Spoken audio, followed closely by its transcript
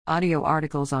Audio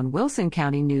articles on Wilson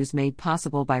County News made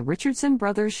possible by Richardson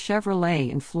Brothers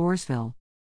Chevrolet in Floresville.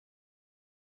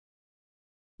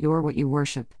 You're what you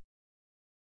worship.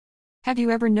 Have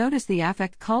you ever noticed the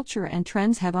affect culture and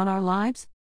trends have on our lives?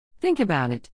 Think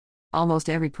about it. Almost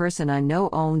every person I know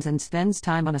owns and spends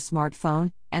time on a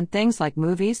smartphone, and things like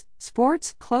movies,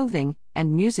 sports, clothing,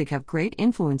 and music have great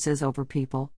influences over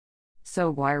people.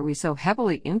 So why are we so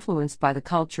heavily influenced by the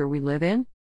culture we live in?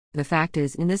 The fact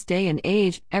is, in this day and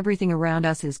age, everything around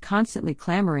us is constantly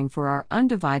clamoring for our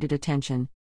undivided attention.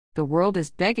 The world is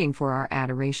begging for our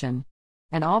adoration.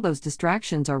 And all those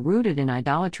distractions are rooted in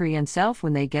idolatry and self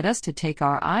when they get us to take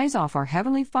our eyes off our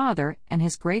Heavenly Father and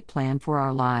His great plan for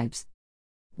our lives.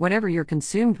 Whatever you're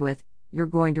consumed with, you're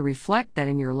going to reflect that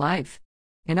in your life.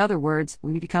 In other words,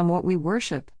 we become what we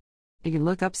worship. If you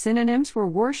look up synonyms for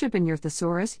worship in your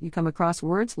thesaurus, you come across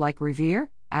words like revere,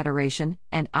 adoration,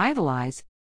 and idolize.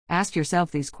 Ask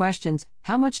yourself these questions: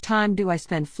 how much time do I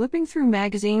spend flipping through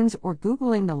magazines or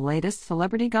Googling the latest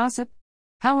celebrity gossip?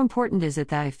 How important is it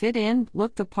that I fit in,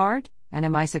 look the part, and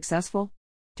am I successful?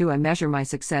 Do I measure my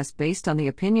success based on the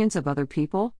opinions of other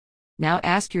people? Now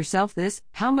ask yourself this: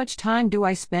 how much time do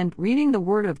I spend reading the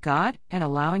Word of God and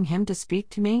allowing Him to speak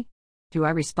to me? Do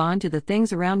I respond to the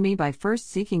things around me by first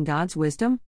seeking God's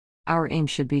wisdom? Our aim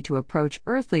should be to approach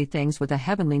earthly things with a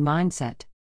heavenly mindset.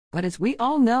 But as we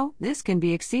all know, this can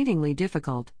be exceedingly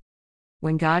difficult.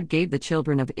 When God gave the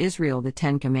children of Israel the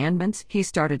 10 Commandments, He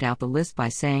started out the list by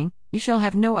saying, "You shall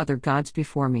have no other gods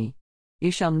before me. You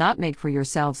shall not make for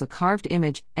yourselves a carved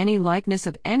image, any likeness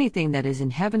of anything that is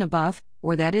in heaven above,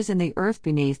 or that is in the earth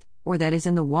beneath, or that is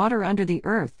in the water under the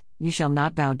earth. You shall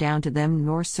not bow down to them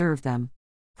nor serve them.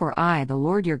 For I, the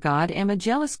Lord your God, am a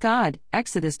jealous God."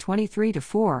 Exodus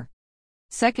 23-4.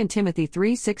 2 Timothy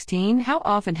 3:16. How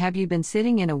often have you been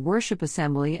sitting in a worship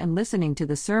assembly and listening to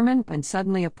the sermon, and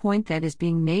suddenly a point that is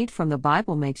being made from the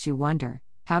Bible makes you wonder,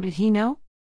 how did he know?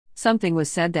 Something was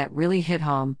said that really hit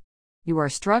home. You are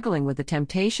struggling with a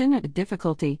temptation, a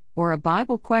difficulty, or a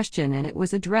Bible question, and it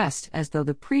was addressed as though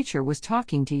the preacher was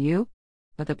talking to you,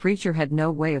 but the preacher had no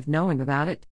way of knowing about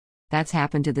it. That's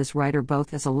happened to this writer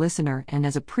both as a listener and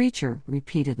as a preacher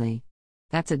repeatedly.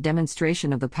 That's a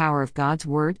demonstration of the power of God's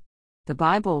Word. The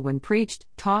Bible, when preached,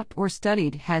 taught, or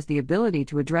studied, has the ability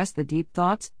to address the deep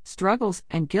thoughts, struggles,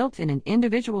 and guilt in an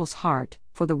individual's heart,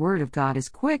 for the Word of God is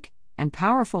quick, and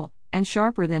powerful, and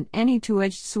sharper than any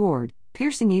two-edged sword,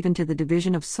 piercing even to the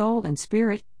division of soul and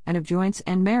spirit, and of joints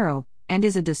and marrow, and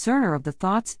is a discerner of the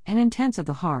thoughts and intents of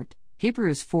the heart.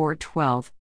 Hebrews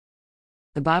 4:12.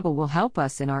 The Bible will help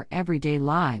us in our everyday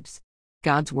lives.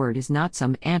 God's Word is not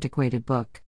some antiquated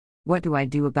book. What do I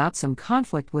do about some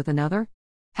conflict with another?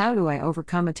 How do I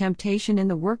overcome a temptation in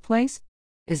the workplace?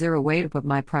 Is there a way to put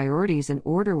my priorities in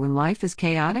order when life is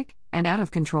chaotic and out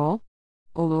of control?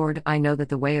 O Lord, I know that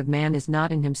the way of man is not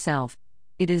in himself.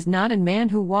 It is not in man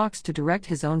who walks to direct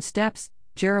his own steps.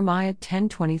 Jeremiah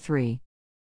 10:23.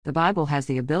 The Bible has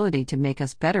the ability to make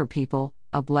us better people,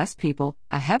 a blessed people,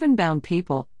 a heaven-bound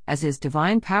people, as His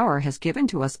divine power has given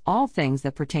to us all things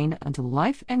that pertain unto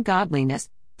life and godliness,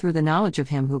 through the knowledge of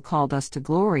Him who called us to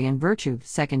glory and virtue.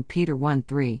 2 Peter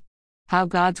 1:3. How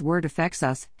God's Word affects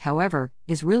us, however,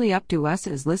 is really up to us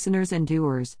as listeners and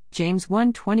doers. James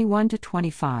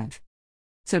 1:21-25.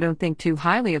 So don't think too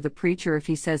highly of the preacher if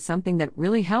he says something that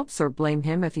really helps, or blame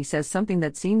him if he says something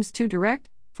that seems too direct,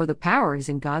 for the power is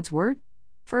in God's Word.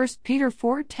 1 Peter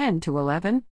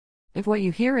 4:10-11. If what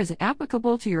you hear is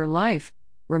applicable to your life,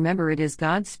 remember it is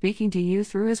God speaking to you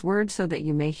through His Word so that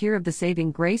you may hear of the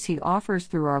saving grace He offers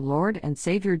through our Lord and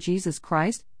Savior Jesus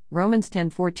Christ. Romans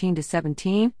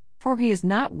 10:14-17. For He is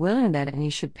not willing that any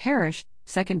should perish.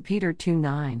 2 Peter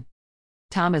 2:9.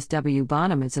 Thomas W.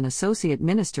 Bonham is an associate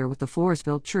minister with the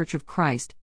Floresville Church of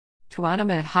Christ.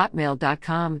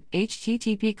 Twanama@hotmail.com,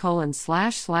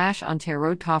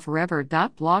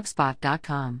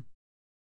 http://ontarotofforever.blogspot.com